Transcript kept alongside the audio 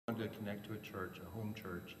to connect to a church, a home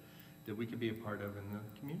church, that we could be a part of in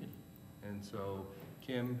the community. And so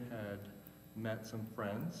Kim had met some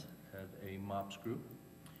friends at a MOPS group,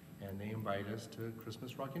 and they invited us to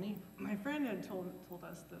Christmas Rockin' Eve. My friend had told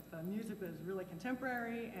us that the music was really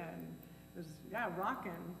contemporary and it was,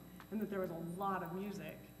 rockin', and that there was a lot of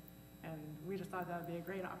music. And we just thought that would be a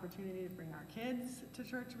great opportunity to bring our kids to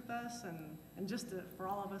church with us and just for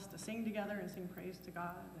all of us to sing together and sing praise to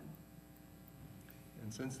God.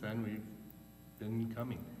 And since then, we've been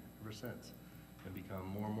coming ever since and become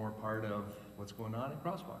more and more part of what's going on at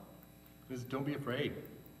Crosswalk. Just don't be afraid.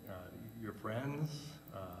 Your friends,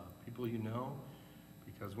 people you know,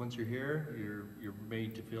 because once you're here, you're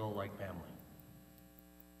made to feel like family.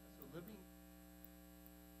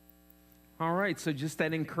 All right, so just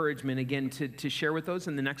that encouragement again to share with those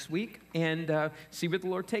in the next week and see where the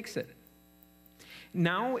Lord takes it.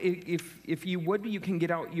 Now, if you would, you can get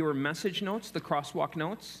out your message notes, the Crosswalk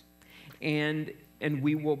notes, and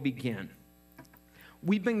we will begin.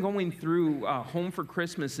 We've been going through Home for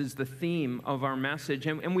Christmas is the theme of our message,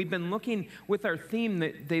 and we've been looking with our theme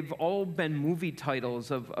that they've all been movie titles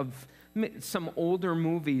of some older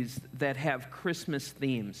movies that have Christmas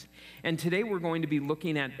themes. And today we're going to be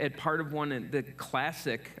looking at part of one, the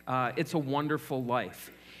classic, It's a Wonderful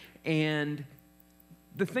Life. And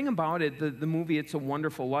the thing about it, the movie It's a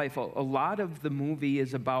Wonderful Life, a lot of the movie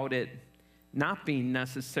is about it not being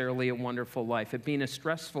necessarily a wonderful life, it being a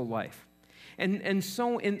stressful life. And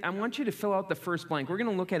so I want you to fill out the first blank. We're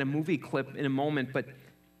going to look at a movie clip in a moment, but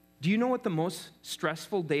do you know what the most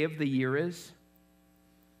stressful day of the year is?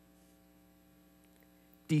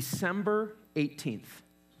 December 18th.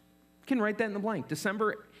 You can write that in the blank.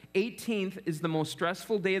 December 18th is the most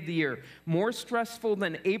stressful day of the year. More stressful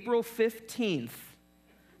than April 15th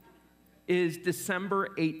is December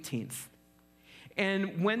 18th.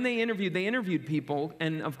 And when they interviewed people,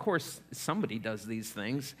 and of course somebody does these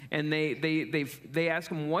things, and they ask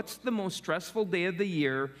them, what's the most stressful day of the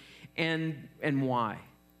year and why?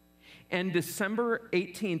 And December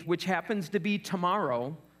 18th, which happens to be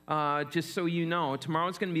tomorrow, just so you know,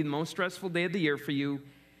 tomorrow's going to be the most stressful day of the year for you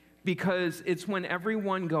because it's when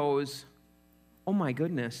everyone goes, oh my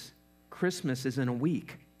goodness, Christmas is in a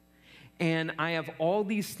week. And I have all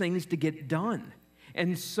these things to get done.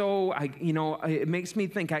 And so, it makes me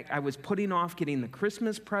think I was putting off getting the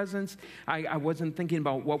Christmas presents. I wasn't thinking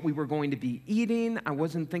about what we were going to be eating. I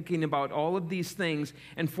wasn't thinking about all of these things.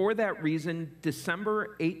 And for that reason,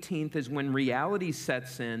 December 18th is when reality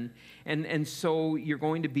sets in. And so you're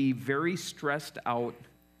going to be very stressed out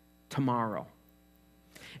tomorrow.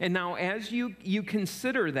 And now, as you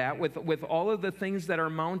consider that with all of the things that are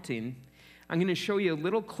mounting, I'm going to show you a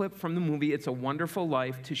little clip from the movie It's a Wonderful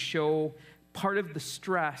Life to show part of the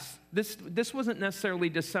stress. This wasn't necessarily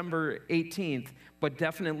December 18th, but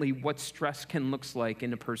definitely what stress can look like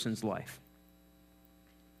in a person's life.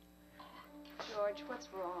 George, what's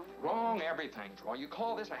wrong? Wrong everything, Troy. You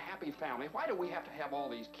call this a happy family. Why do we have to have all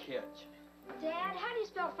these kids? Dad, how do you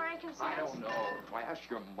spell frankincense? I don't know. Why, ask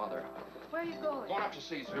your mother. Where are you going? Going up to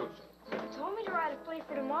see Zeus. You told me to write a play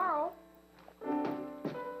for tomorrow.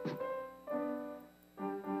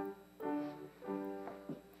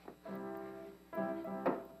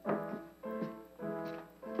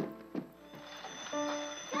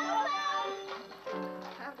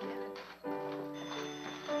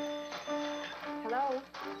 Hello?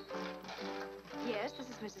 Yes, this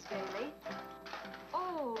is Mrs. Bailey.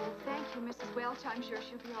 Oh, thank you, Mrs. Welch. I'm sure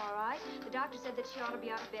she'll be all right. The doctor said that she ought to be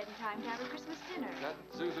out of bed in time to have her Christmas dinner. Is that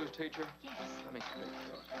Zuzu's teacher? Yes. Let me speak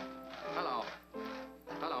to her. Hello.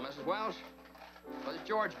 Hello, Mrs. Welch. Well, it's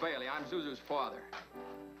George Bailey. I'm Zuzu's father.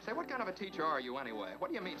 Say, what kind of a teacher are you anyway? What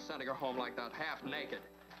do you mean sending her home like that, half naked?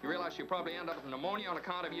 You realize she'll probably end up with pneumonia on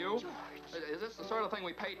account of you? George. Is this the sort of thing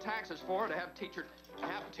we pay taxes for, to have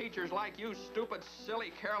teachers like you, stupid,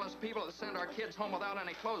 silly, careless people that send our kids home without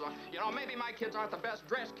any clothes on? You know, maybe my kids aren't the best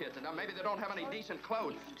dressed kids, and maybe they don't have any decent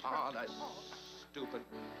clothes. Oh, that's stupid.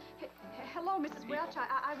 Hello, Mrs. Welch.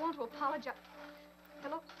 I want to apologize.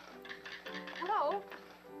 Hello? Hello?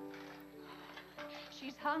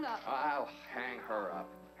 She's hung up. I'll hang her up.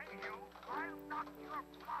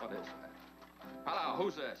 What is that? Hello,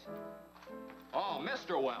 who's this? Oh,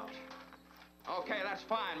 Mr. Welch. Okay, that's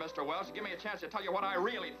fine, Mr. Welch. Give me a chance to tell you what I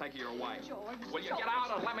really think of your wife. George. Will you get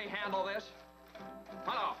out and let me handle this?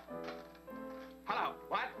 Hello? Hello?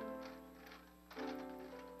 What?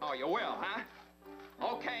 Oh, you will, huh?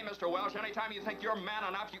 Okay, Mr. Welch, anytime you think you're man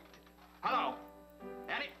enough, you... Hello?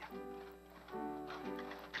 Dad,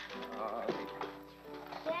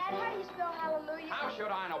 how do you spell hallelujah? How should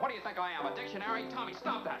I know? What do you think I am, a dictionary? Tommy,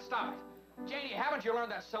 stop that, stop it. Janie, haven't you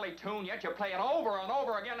learned that silly tune yet? You play it over and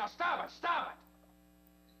over again. Now stop it, stop it!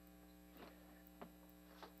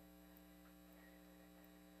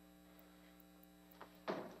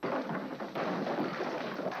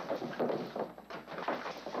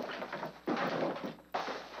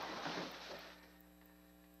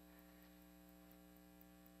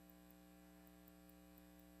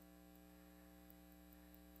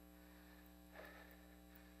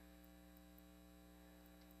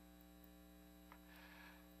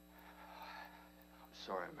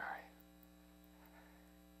 Sorry, Mary.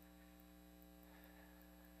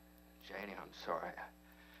 Janie, I'm sorry.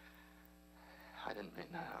 I didn't mean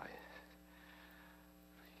that.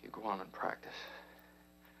 You go on and practice.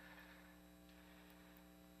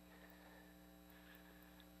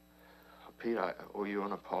 Pete, I owe you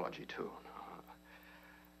an apology, too. I'm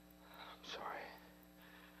sorry.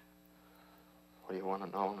 What do you want to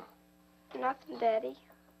know? Nothing, Daddy.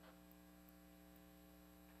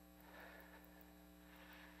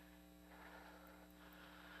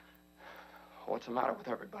 What's the matter with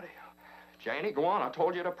everybody? Janie, go on. I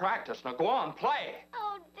told you to practice. Now go on, play.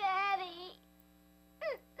 Oh, Daddy.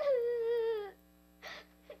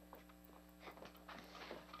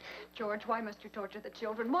 George, why must you torture the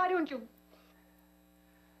children? Why don't you...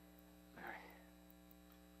 Mary.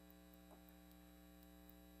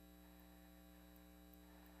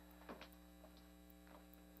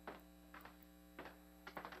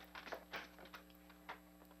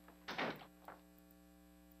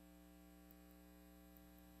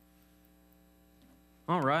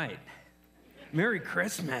 All right. Merry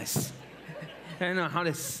Christmas. I don't know how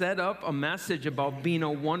to set up a message about being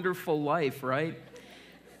a wonderful life, right?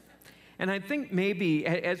 And I think maybe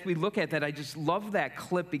as we look at that, I just love that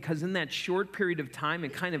clip because in that short period of time,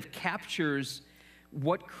 it kind of captures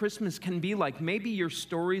what Christmas can be like. Maybe your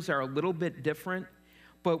stories are a little bit different,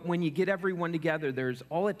 but when you get everyone together,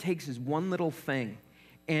 all it takes is one little thing.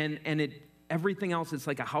 And everything else, it's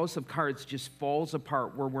like a house of cards, just falls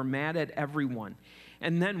apart where we're mad at everyone.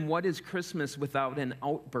 And then what is Christmas without an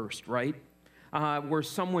outburst, right? Where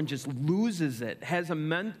someone just loses it, has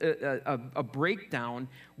a breakdown,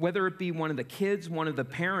 whether it be one of the kids, one of the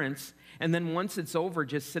parents, and then once it's over,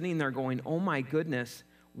 just sitting there going, oh my goodness,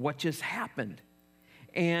 what just happened?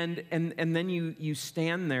 And then you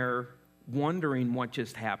stand there wondering what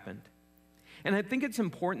just happened. And I think it's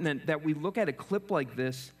important that we look at a clip like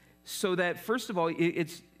this so that, first of all,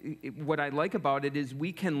 what I like about it is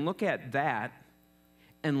we can look at that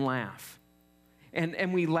and laugh.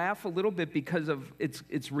 And we laugh a little bit because of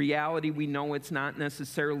its reality. We know it's not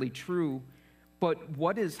necessarily true. But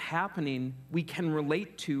what is happening, we can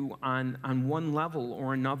relate to on one level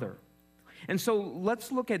or another. And so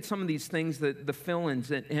let's look at some of these things, the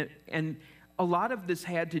fill-ins. And a lot of this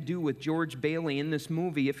had to do with George Bailey in this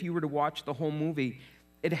movie. If you were to watch the whole movie,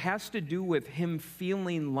 it has to do with him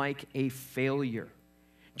feeling like a failure.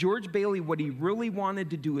 George Bailey, what he really wanted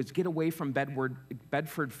to do is get away from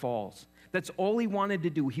Bedford Falls. That's all he wanted to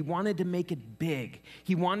do. He wanted to make it big.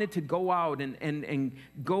 He wanted to go out and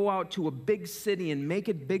go out to a big city and make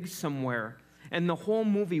it big somewhere. And the whole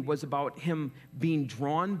movie was about him being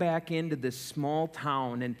drawn back into this small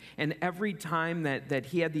town. And every time that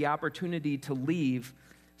he had the opportunity to leave,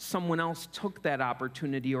 someone else took that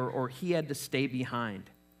opportunity or he had to stay behind.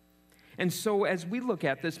 And so as we look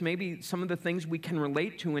at this, maybe some of the things we can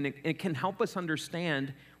relate to, and it can help us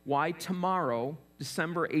understand why tomorrow,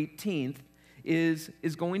 December 18th, is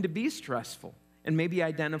going to be stressful, and maybe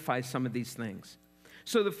identify some of these things.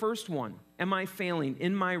 So the first one, am I failing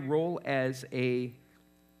in my role as a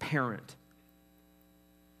parent?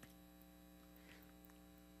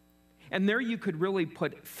 And there you could really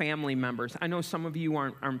put family members. I know some of you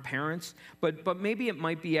aren't parents, but maybe it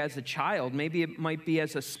might be as a child. Maybe it might be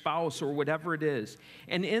as a spouse or whatever it is.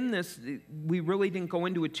 And in this, we really didn't go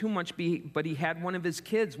into it too much, but he had one of his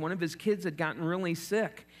kids. One of his kids had gotten really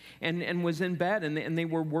sick and was in bed, and they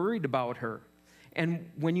were worried about her.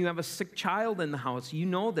 And when you have a sick child in the house, you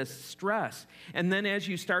know this stress. And then as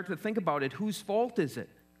you start to think about it, whose fault is it?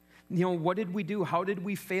 You know, what did we do? How did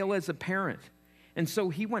we fail as a parent? And so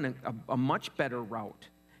he went a much better route,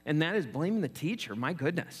 and that is blaming the teacher. My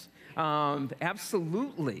goodness,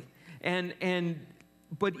 absolutely.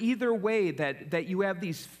 But either way, that you have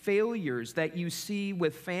these failures that you see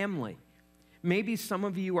with family. Maybe some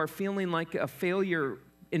of you are feeling like a failure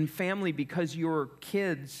in family because your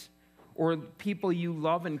kids or people you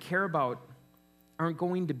love and care about aren't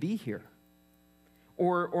going to be here.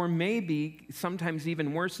 Or maybe, sometimes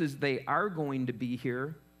even worse, is they are going to be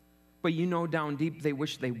here, but you know down deep they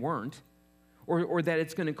wish they weren't. or that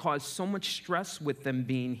it's going to cause so much stress with them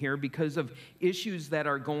being here because of issues that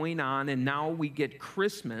are going on, and now we get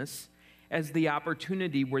Christmas as the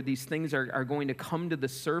opportunity where these things are going to come to the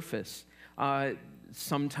surface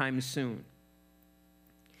sometime soon.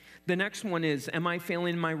 The next one is, am I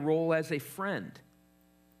failing my role as a friend?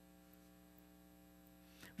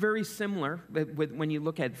 Very similar when you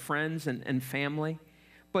look at friends and family.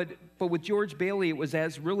 But with George Bailey, it was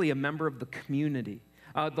as really a member of the community,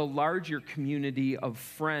 the larger community of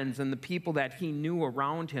friends and the people that he knew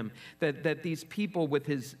around him, that these people with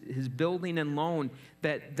his building and loan,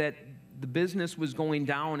 that the business was going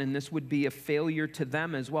down and this would be a failure to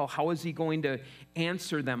them as well. How is he going to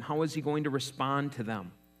answer them? How is he going to respond to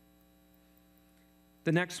them?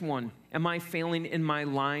 The next one, am I failing in my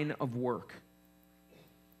line of work?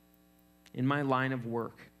 In my line of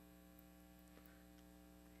work.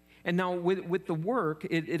 And now with the work,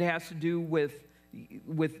 it has to do with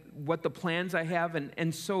what the plans I have.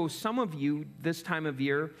 And so some of you this time of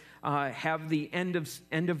year have the end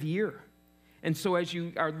of year. And so as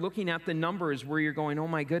you are looking at the numbers where you're going, oh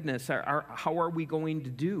my goodness, how are we going to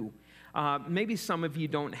do? Maybe some of you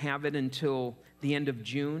don't have it until the end of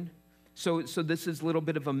June. So this is a little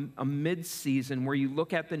bit of a mid-season where you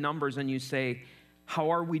look at the numbers and you say,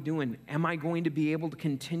 how are we doing? Am I going to be able to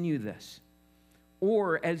continue this?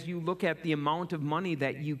 Or as you look at the amount of money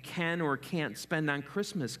that you can or can't spend on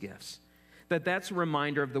Christmas gifts, that's a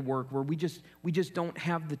reminder of the work where we just don't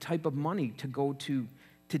have the type of money to go to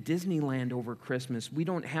Disneyland over Christmas. We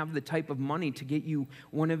don't have the type of money to get you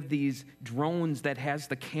one of these drones that has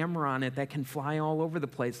the camera on it that can fly all over the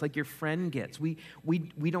place like your friend gets. We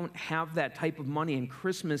don't have that type of money, and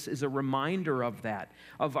Christmas is a reminder of that,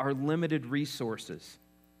 of our limited resources.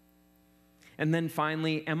 And then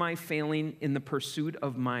finally, am I failing in the pursuit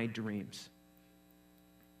of my dreams?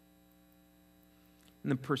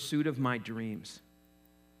 In the pursuit of my dreams.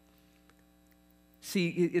 See,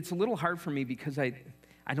 it's a little hard for me because I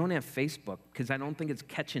don't have Facebook because I don't think it's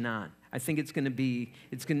catching on. I think it's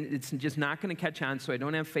just not going to catch on, so I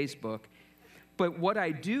don't have Facebook. But what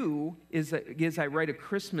I do is I write a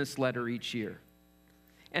Christmas letter each year.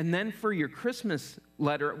 And then for your Christmas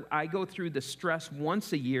letter, I go through the stress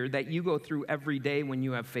once a year that you go through every day when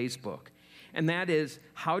you have Facebook. And that is,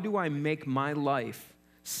 how do I make my life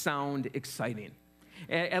sound exciting?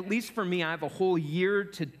 At least for me, I have a whole year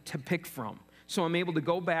to pick from. So I'm able to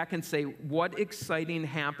go back and say, what exciting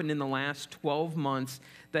happened in the last 12 months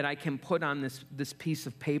that I can put on this piece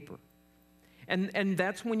of paper? And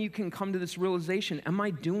that's when you can come to this realization, am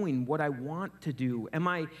I doing what I want to do? Am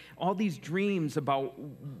I, all these dreams about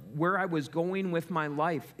where I was going with my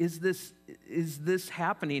life, is this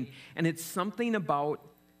happening? And it's something about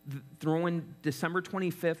throwing December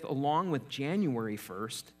 25th along with January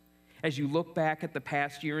 1st, as you look back at the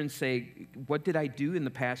past year and say, what did I do in the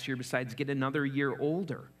past year besides get another year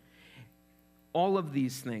older? All of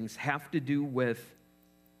these things have to do with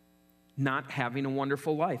not having a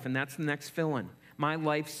wonderful life, and that's the next fill-in. My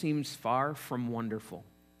life seems far from wonderful.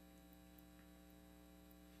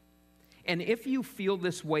 And if you feel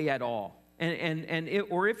this way at all,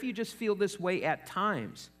 or if you just feel this way at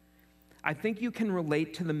times, I think you can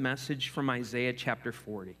relate to the message from Isaiah chapter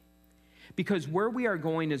 40. Because where we are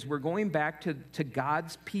going is we're going back to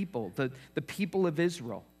God's people, the people of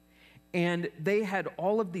Israel. And they had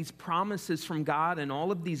all of these promises from God and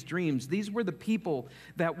all of these dreams. These were the people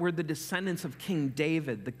that were the descendants of King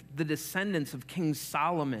David, the descendants of King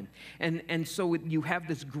Solomon. And so you have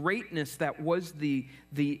this greatness that was the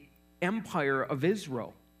empire of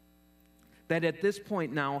Israel that at this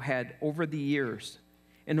point now had, over the years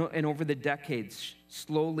and over the decades,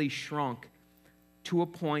 slowly shrunk to a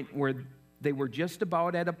point where they were just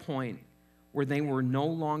about at a point where they were no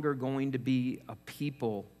longer going to be a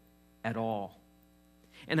people at all.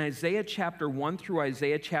 And Isaiah chapter 1 through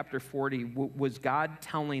Isaiah chapter 40 was God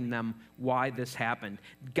telling them why this happened.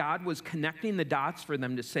 God was connecting the dots for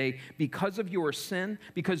them to say, because of your sin,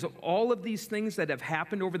 because of all of these things that have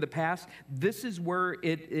happened over the past, this is where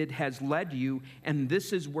it has led you, and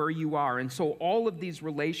this is where you are. And so all of these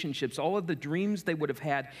relationships, all of the dreams they would have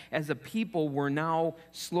had as a people were now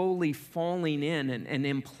slowly falling in and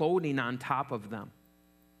imploding on top of them.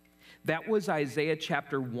 That was Isaiah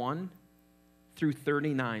chapter 1 through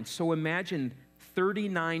 39. So imagine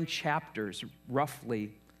 39 chapters,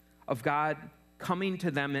 roughly, of God coming to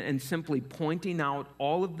them and simply pointing out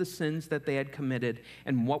all of the sins that they had committed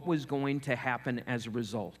and what was going to happen as a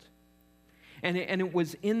result. And it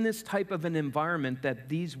was in this type of an environment that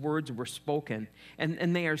these words were spoken,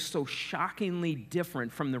 and they are so shockingly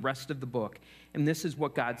different from the rest of the book. And this is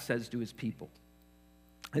what God says to his people.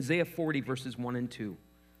 Isaiah 40, verses 1 and 2.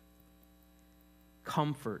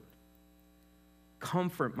 comfort.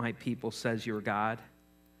 Comfort my people, says your God.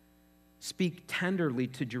 Speak tenderly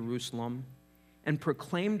to Jerusalem and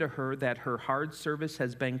proclaim to her that her hard service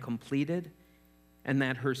has been completed and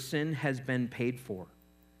that her sin has been paid for,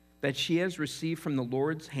 that she has received from the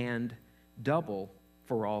Lord's hand double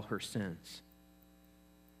for all her sins.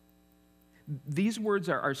 These words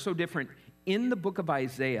are so different. In the book of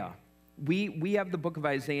Isaiah, we have the book of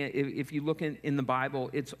Isaiah. If you look in the Bible,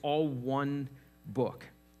 it's all one book.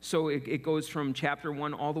 So it goes from chapter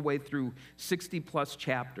 1 all the way through 60-plus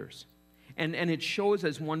chapters. And it shows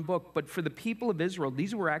as one book. But for the people of Israel,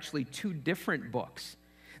 these were actually two different books.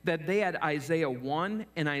 That they had Isaiah 1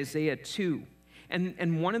 and Isaiah 2.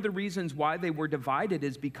 And one of the reasons why they were divided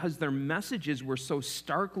is because their messages were so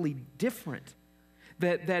starkly different.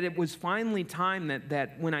 That it was finally time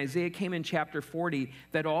that when Isaiah came in chapter 40,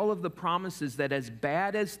 that all of the promises that as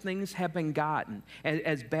bad as things have been gotten,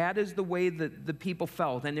 as bad as the way that the people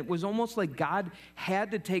felt, and it was almost like God had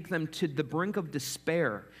to take them to the brink of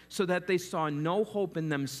despair so that they saw no hope in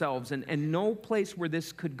themselves and no place where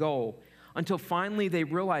this could go, until finally they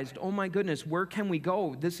realized, oh my goodness, where can we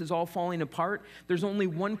go? This is all falling apart. There's only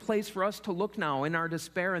one place for us to look now in our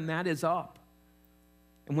despair, and that is up.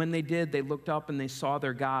 And when they did, they looked up and they saw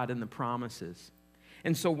their God and the promises.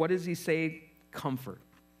 And so what does he say? Comfort.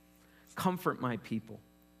 Comfort my people.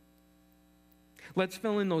 Let's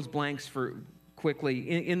fill in those blanks for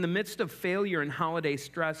quickly. In the midst of failure and holiday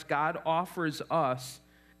stress, God offers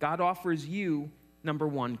you, number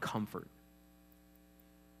one, comfort.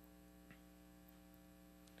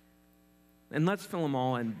 And let's fill them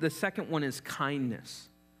all in. The second one is kindness.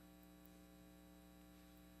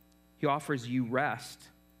 He offers you rest.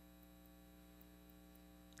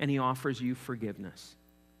 And he offers you forgiveness.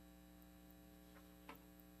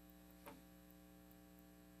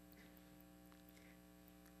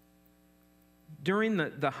 During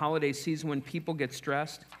the holiday season when people get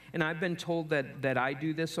stressed, and I've been told that I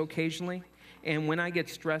do this occasionally, and when I get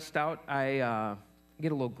stressed out, I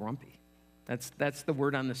get a little grumpy. That's the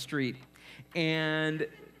word on the street. And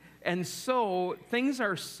so things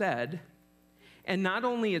are said, and not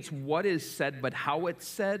only it's what is said, but how it's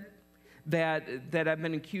said, that I've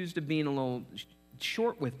been accused of being a little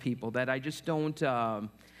short with people, that I just don't, I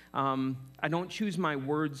don't choose my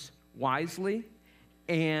words wisely,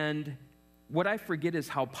 and what I forget is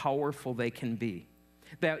how powerful they can be.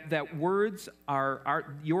 That words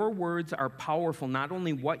your words are powerful, not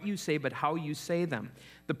only what you say, but how you say them.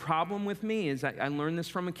 The problem with me is, I learned this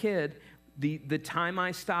from a kid, the time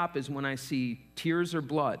I stop is when I see tears or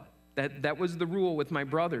blood. That was the rule with my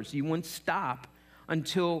brothers. You wouldn't stop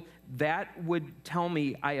until that would tell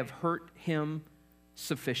me I have hurt him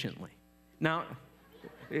sufficiently. Now,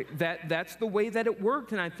 that's the way that it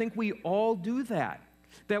worked, and I think we all do that.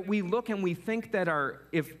 That we look and we think that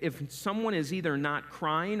if someone is either not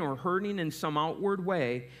crying or hurting in some outward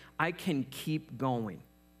way, I can keep going.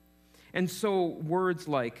 And so words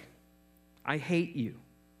like, I hate you,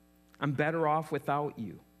 I'm better off without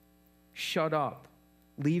you, shut up,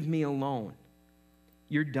 leave me alone,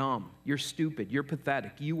 you're dumb, you're stupid, you're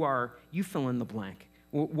pathetic, you fill in the blank.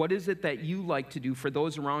 What is it that you like to do for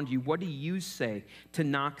those around you? What do you say to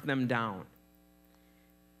knock them down?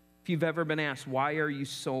 If you've ever been asked, why are you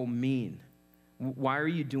so mean? Why are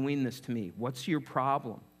you doing this to me? What's your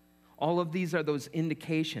problem? All of these are those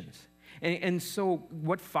indications. And so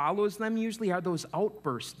what follows them usually are those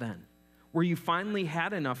outbursts then, where you finally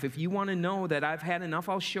had enough. If you want to know that I've had enough,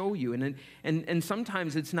 I'll show you. And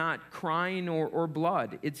sometimes it's not crying or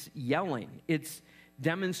blood. It's yelling. It's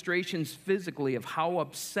demonstrations physically of how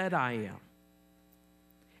upset I am.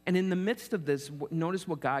 And in the midst of this, notice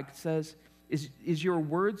what God says, is your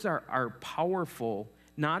words are powerful,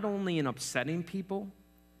 not only in upsetting people,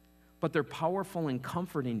 but they're powerful in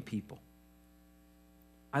comforting people.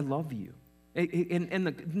 I love you.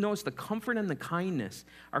 Notice the comfort and the kindness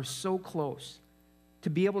are so close. To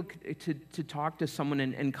be able to talk to someone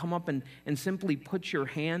and come up and simply put your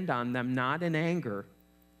hand on them, not in anger,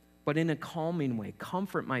 but in a calming way.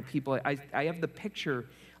 Comfort my people. I have the picture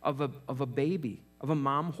of a baby, of a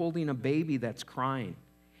mom holding a baby that's crying.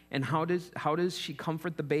 And how does she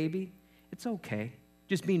comfort the baby? It's okay.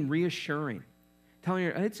 Just being reassuring. Telling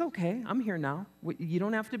her, it's okay, I'm here now. You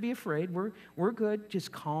don't have to be afraid. We're good.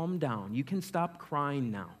 Just calm down. You can stop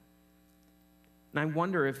crying now. And I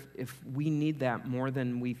wonder if we need that more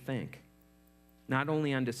than we think. Not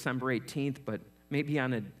only on December 18th, but maybe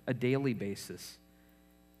on a daily basis.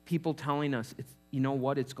 People telling us, you know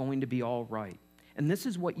what, it's going to be all right. And this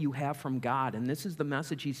is what you have from God, and this is the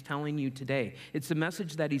message he's telling you today. It's the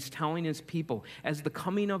message that he's telling his people. As the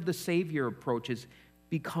coming of the Savior approaches,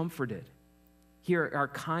 be comforted. Here are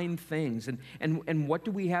kind things. And what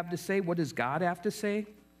do we have to say? What does God have to say?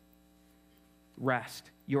 Rest.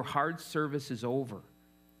 Your hard service is over.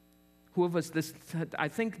 Who of us, I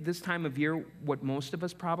think this time of year, what most of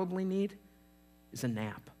us probably need is a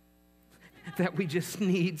nap. That we just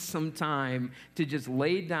need some time to just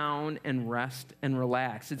lay down and rest and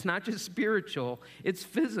relax. It's not just spiritual, it's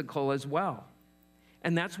physical as well.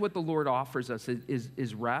 And that's what the Lord offers us,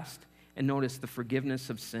 is rest, and notice the forgiveness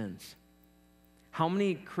of sins. How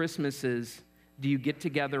many Christmases do you get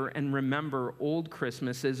together and remember old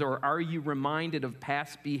Christmases, or are you reminded of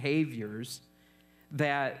past behaviors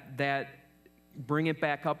that bring it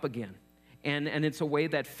back up again? And it's a way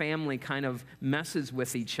that family kind of messes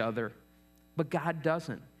with each other. But God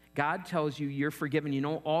doesn't. God tells you you're forgiven. You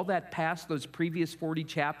know, all that past, those previous 40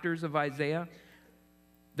 chapters of Isaiah,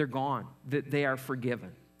 they're gone. They are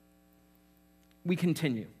forgiven. We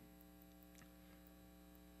continue.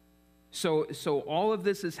 So all of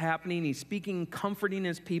this is happening. He's speaking, comforting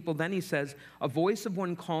his people. Then he says, a voice of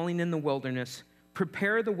one calling in the wilderness,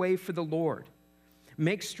 prepare the way for the Lord.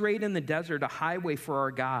 Make straight in the desert a highway for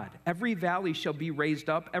our God. Every valley shall be raised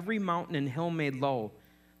up, every mountain and hill made low.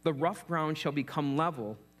 The rough ground shall become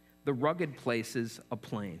level, the rugged places a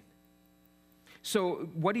plain. So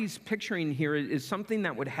what he's picturing here is something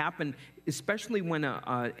that would happen, especially when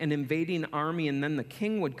an invading army and then the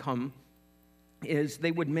king would come, is they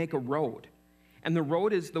would make a road. And the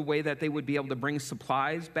road is the way that they would be able to bring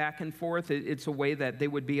supplies back and forth. It's a way that they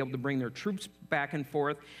would be able to bring their troops back and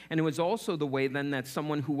forth. And it was also the way then that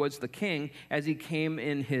someone who was the king, as he came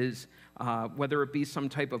in his, whether it be some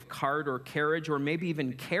type of cart or carriage or maybe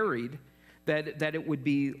even carried, that it would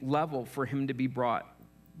be level for him to be brought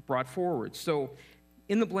forward. So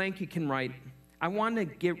in the blank you can write, I want to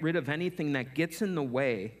get rid of anything that gets in the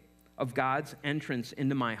way of God's entrance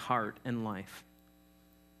into my heart and life.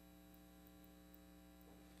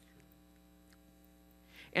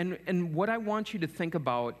 And what I want you to think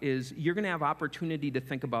about is, you're going to have opportunity to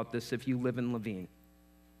think about this if you live in Levine.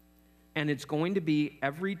 And it's going to be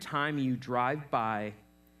every time you drive by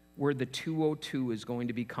where the 202 is going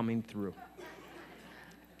to be coming through.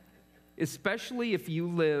 Especially if you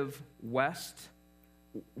live west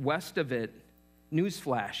of it,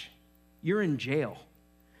 newsflash, you're in jail.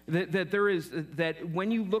 That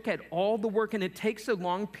when you look at all the work, and it takes a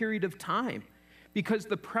long period of time, because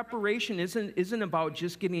the preparation isn't about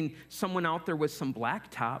just getting someone out there with some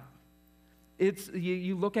blacktop. It's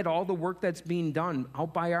you look at all the work that's being done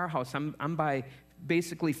out by our house. I'm by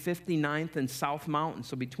basically 59th and South Mountain,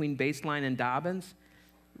 so between Baseline and Dobbins.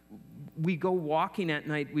 We go walking at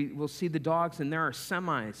night. We'll see the dogs, and there are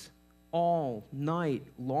semis all night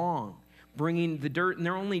long bringing the dirt, and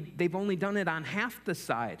they've only done it on half the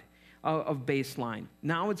side of Baseline.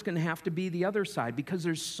 Now it's going to have to be the other side, because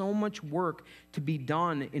there's so much work to be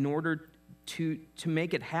done in order to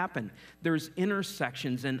make it happen. There's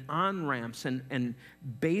intersections and on-ramps and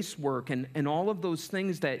base work and all of those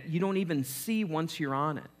things that you don't even see once you're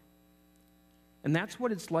on it. And that's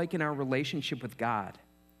what it's like in our relationship with God.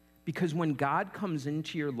 Because when God comes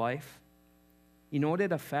into your life, you know what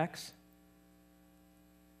it affects?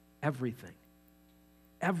 Everything.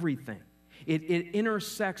 Everything. It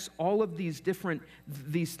intersects all of these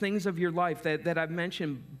things of your life that I've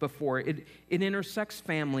mentioned before. It intersects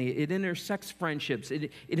family. It intersects friendships.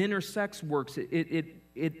 It intersects works.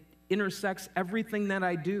 It intersects everything that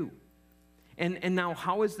I do. And now,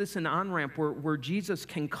 how is this an on-ramp where Jesus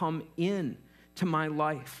can come in to my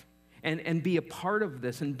life and be a part of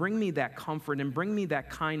this and bring me that comfort and bring me that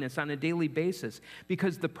kindness on a daily basis?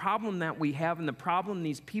 Because the problem that we have, and the problem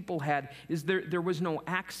these people had, is there was no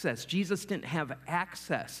access. Jesus didn't have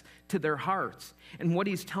access to their hearts. And what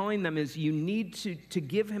he's telling them is, you need to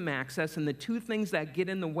give him access, and the two things that get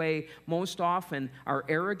in the way most often are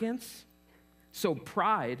arrogance, so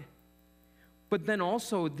pride, but then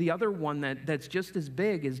also the other one that's just as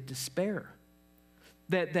big is despair.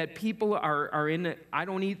 That people are in it, I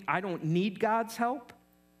don't need God's help,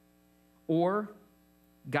 or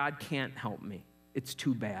God can't help me. It's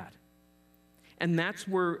too bad. And that's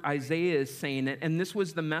where Isaiah is saying it. And this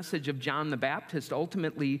was the message of John the Baptist,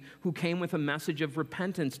 ultimately, who came with a message of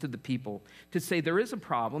repentance to the people, to say there is a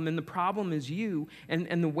problem, and the problem is you.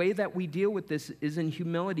 And the way that we deal with this is in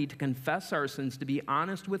humility, to confess our sins, to be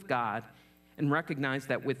honest with God, and recognize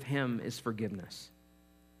that with him is forgiveness.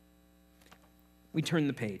 We turn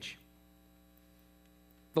the page.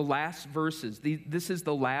 The last verses, this is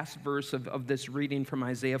the last verse of this reading from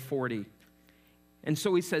Isaiah 40. And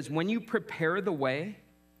so he says, when you prepare the way,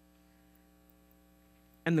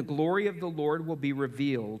 and the glory of the Lord will be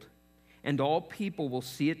revealed, and all people will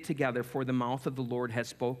see it together, for the mouth of the Lord has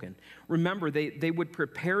spoken. Remember, they would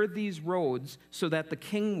prepare these roads so that the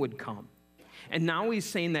king would come. And now he's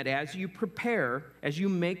saying that as you prepare, as you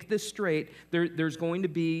make this straight, there's going to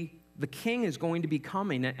be, the king is going to be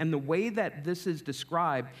coming. And the way that this is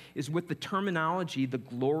described is with the terminology, the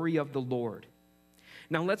glory of the Lord.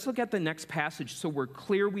 Now let's look at the next passage so we're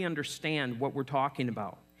clear we understand what we're talking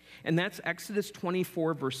about. And that's Exodus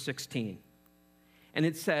 24, verse 16. And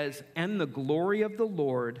it says, "And the glory of the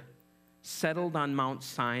Lord settled on Mount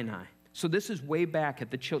Sinai." So this is way back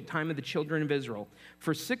at the time of the children of Israel.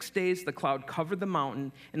 "For 6 days the cloud covered the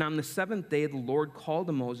mountain, and on the seventh day the Lord called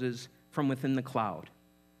to Moses from within the cloud."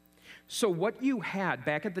 So what you had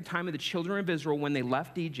back at the time of the children of Israel when they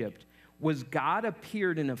left Egypt was God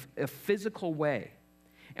appeared in a physical way.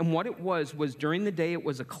 And what it was during the day it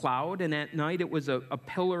was a cloud, and at night it was a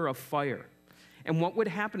pillar of fire. And what would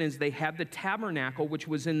happen is they had the tabernacle, which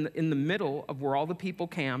was in the middle of where all the people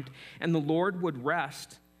camped, and the Lord would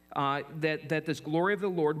rest, that this glory of the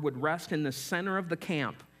Lord would rest in the center of the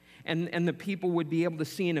camp. And the people would be able to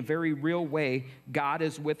see in a very real way, God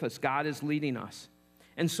is with us, God is leading us.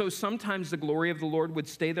 And so sometimes the glory of the Lord would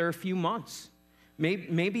stay there a few months.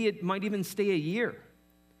 Maybe it might even stay a year.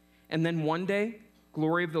 And then one day,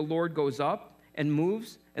 glory of the Lord goes up and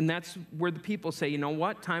moves, and that's where the people say, you know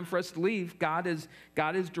what, time for us to leave. God is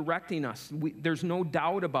directing us. There's no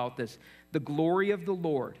doubt about this. The glory of the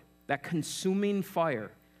Lord, that consuming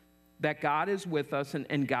fire, that God is with us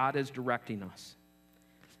and God is directing us.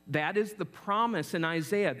 That is the promise in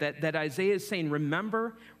Isaiah, that Isaiah is saying,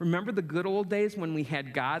 remember the good old days when we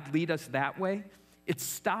had God lead us that way? It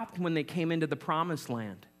stopped when they came into the promised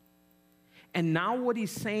land. And now what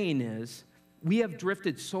he's saying is, we have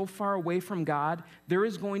drifted so far away from God, there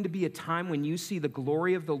is going to be a time when you see the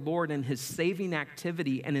glory of the Lord and his saving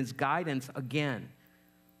activity and his guidance again.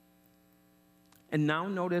 And now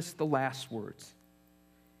notice the last words.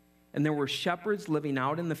 "And there were shepherds living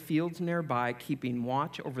out in the fields nearby, keeping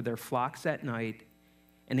watch over their flocks at night.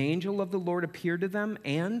 An angel of the Lord appeared to them,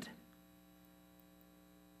 and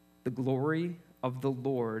the glory of the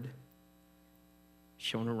Lord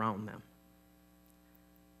shone around them."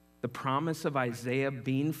 The promise of Isaiah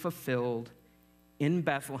being fulfilled in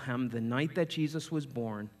Bethlehem the night that Jesus was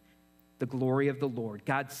born, the glory of the Lord,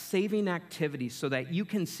 God's saving activity so that you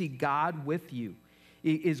can see God with you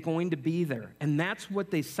is going to be there. And that's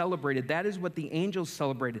what they celebrated. That is what the angels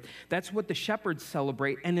celebrated. That's what the shepherds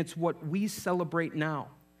celebrate, and it's what we celebrate now.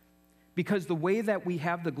 Because the way that we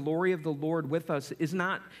have the glory of the Lord with us is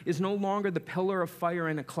no longer the pillar of fire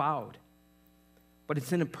in a cloud, but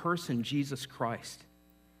it's in a person, Jesus Christ.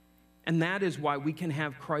 And that is why we can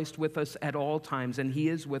have Christ with us at all times, and he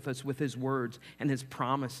is with us with his words and his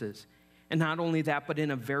promises. And not only that, but in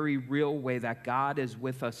a very real way that God is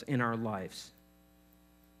with us in our lives.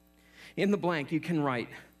 In the blank, you can write,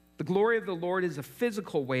 the glory of the Lord is a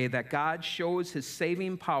physical way that God shows his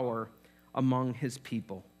saving power among his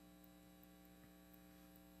people.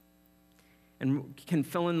 And you can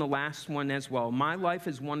fill in the last one as well. My life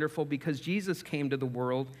is wonderful because Jesus came to the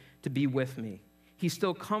world to be with me. He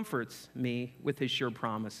still comforts me with his sure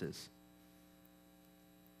promises.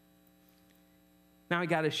 Now I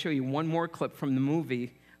got to show you one more clip from the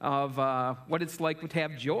movie of what it's like to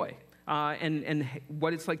have joy and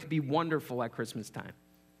what it's like to be wonderful at Christmas time.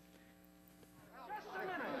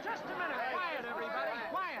 Just a minute. Quiet, everybody.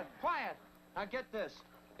 Quiet. Now get this.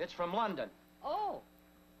 It's from London. Oh.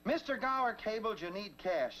 Mr. Gower cabled you need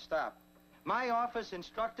cash. Stop. My office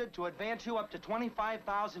instructed to advance you up to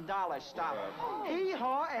 $25,000. Stop.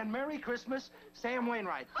 Hee-haw and Merry Christmas, Sam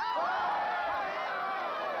Wainwright.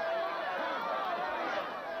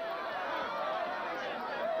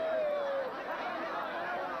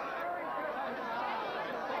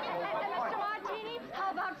 Mr. Martini,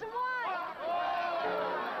 how about some wine?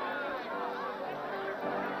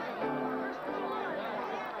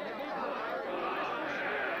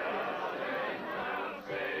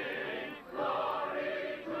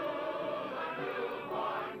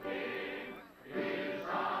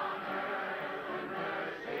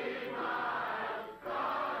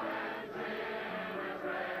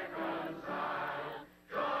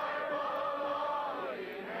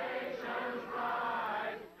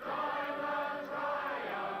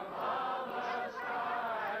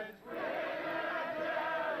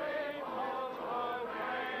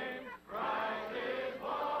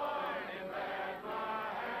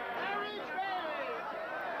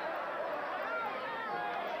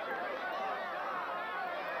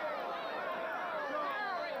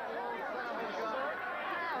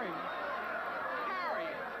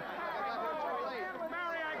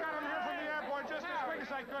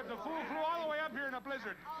 good. The fool flew all the way up here in a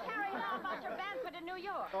blizzard. Harry, how about your Banford to New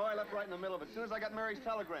York? Oh, I left right in the middle of it. As soon as I got Mary's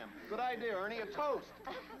telegram. Good idea, Ernie. A toast.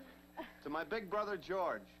 To my big brother,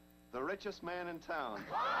 George, the richest man in town.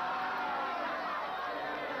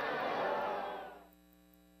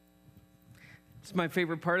 It's my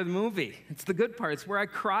favorite part of the movie. It's the good part. It's where I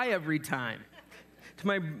cry every time. To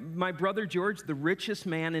my brother George, the richest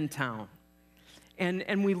man in town.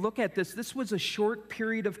 And we look at this. This was a short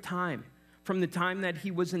period of time, from the time that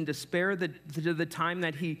he was in despair to the time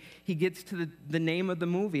that he gets to the name of the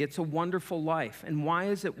movie. It's a wonderful life. And why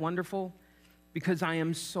is it wonderful? Because I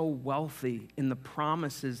am so wealthy in the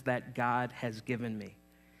promises that God has given me.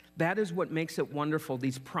 That is what makes it wonderful,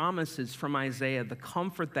 these promises from Isaiah, the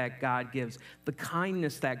comfort that God gives, the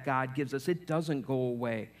kindness that God gives us, it doesn't go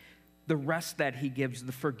away. The rest that he gives,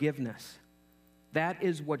 the forgiveness. That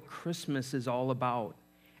is what Christmas is all about.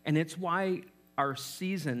 And it's why our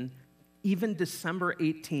season, even December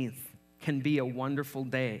 18th, can be a wonderful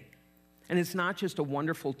day. And it's not just a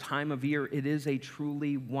wonderful time of year, it is a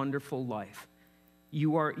truly wonderful life.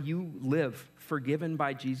 You live forgiven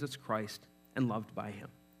by Jesus Christ and loved by him.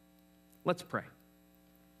 Let's pray.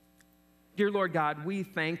 Dear Lord God, we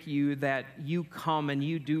thank you that you come and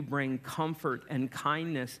you do bring comfort and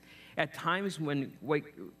kindness at times when,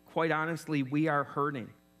 quite honestly, we are hurting.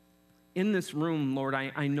 In this room, Lord,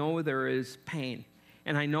 I know there is pain.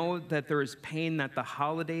 And I know that there is pain that the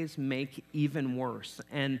holidays make even worse.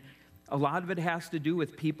 And a lot of it has to do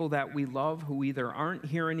with people that we love who either aren't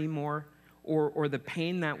here anymore or the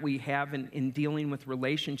pain that we have in dealing with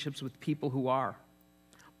relationships with people who are.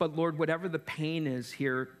 But Lord, whatever the pain is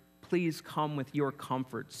here, please come with your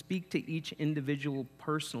comfort. Speak to each individual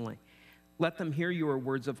personally. Let them hear your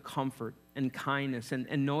words of comfort and kindness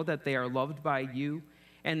and know that they are loved by you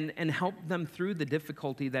and help them through the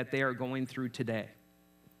difficulty that they are going through today.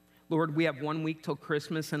 Lord, we have 1 week till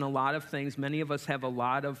Christmas and a lot of things. Many of us have a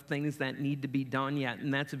lot of things that need to be done yet,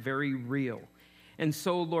 and that's very real. And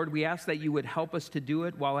so, Lord, we ask that you would help us to do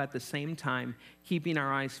it while at the same time keeping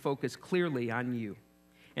our eyes focused clearly on you.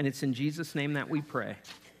 And it's in Jesus' name that we pray.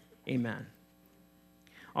 Amen.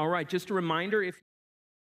 All right, just a reminder, if